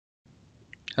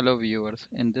Hello viewers,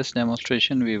 in this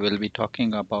demonstration we will be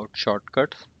talking about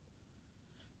shortcuts.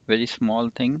 Very small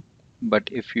thing, but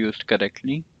if used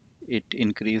correctly, it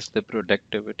increases the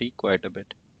productivity quite a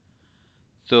bit.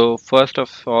 So first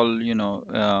of all,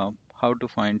 how to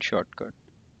find shortcut.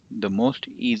 The most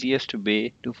easiest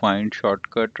way to find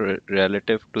shortcut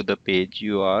relative to the page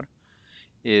you are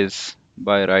is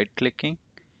by right clicking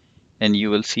and you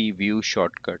will see view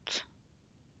shortcuts.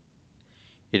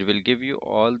 It will give you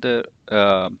all the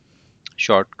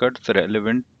shortcuts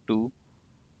relevant to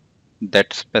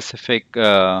that specific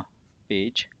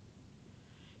page,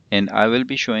 and I will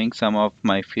be showing some of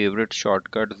my favorite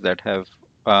shortcuts that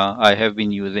I have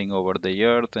been using over the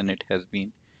years, and it has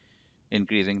been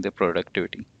increasing the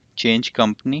productivity. Change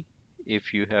company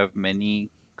if you have many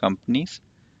companies,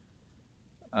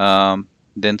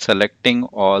 then selecting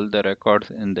all the records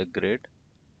in the grid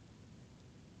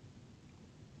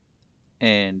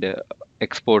and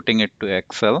exporting it to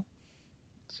Excel.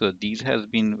 So these has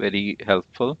been very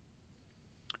helpful.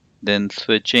 Then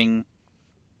switching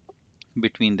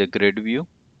between the grid view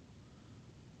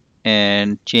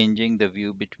and changing the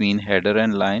view between header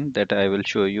and line, that I will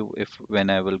show you if when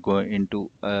I will go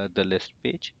into the list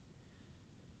page.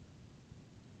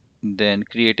 Then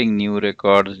creating new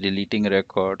records, deleting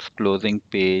records, closing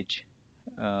page.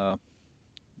 Uh,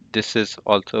 this is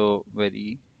also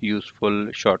very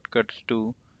useful shortcuts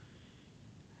to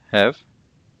have.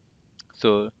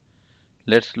 So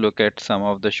let's look at some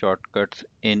of the shortcuts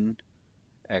in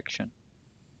action.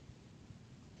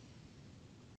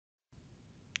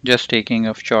 Just taking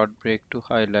a short break to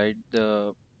highlight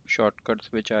the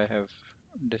shortcuts which I have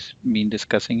been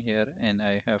discussing here and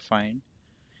I have find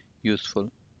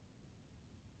useful.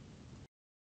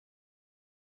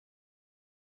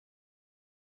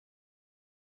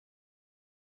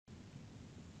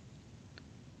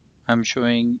 I'm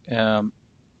showing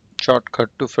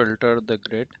shortcut to filter the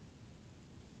grid,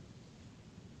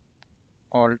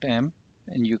 Alt M,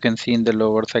 and you can see in the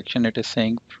lower section it is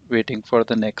saying waiting for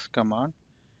the next command.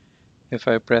 If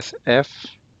I press F,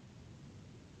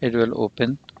 it will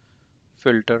open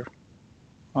filter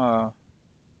uh,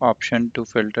 option to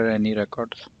filter any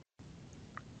records.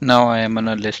 Now I am on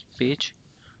a list page.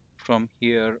 From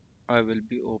here I will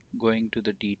be going to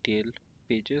the detail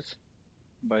pages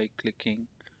by clicking,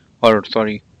 or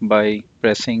sorry, by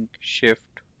pressing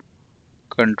Shift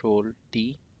Control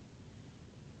D.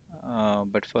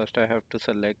 But first I have to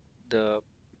select the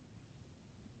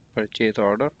purchase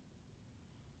order,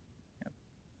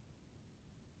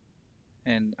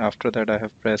 and after that I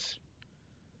have pressed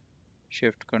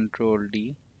Shift Control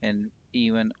D, and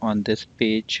even on this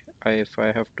page if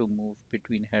I have to move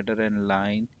between header and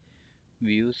line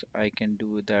views, I can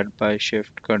do that by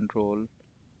Shift Control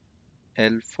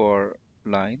L for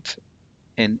lines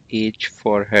and H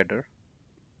for header.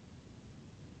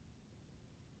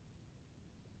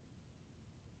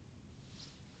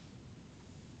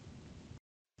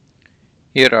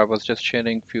 Here I was just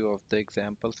sharing few of the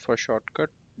examples for shortcut,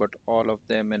 but all of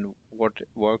them and what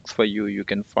works for you you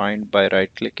can find by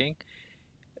right clicking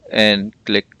and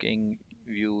clicking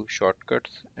view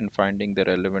shortcuts and finding the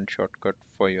relevant shortcut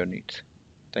for your needs.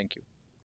 Thank you.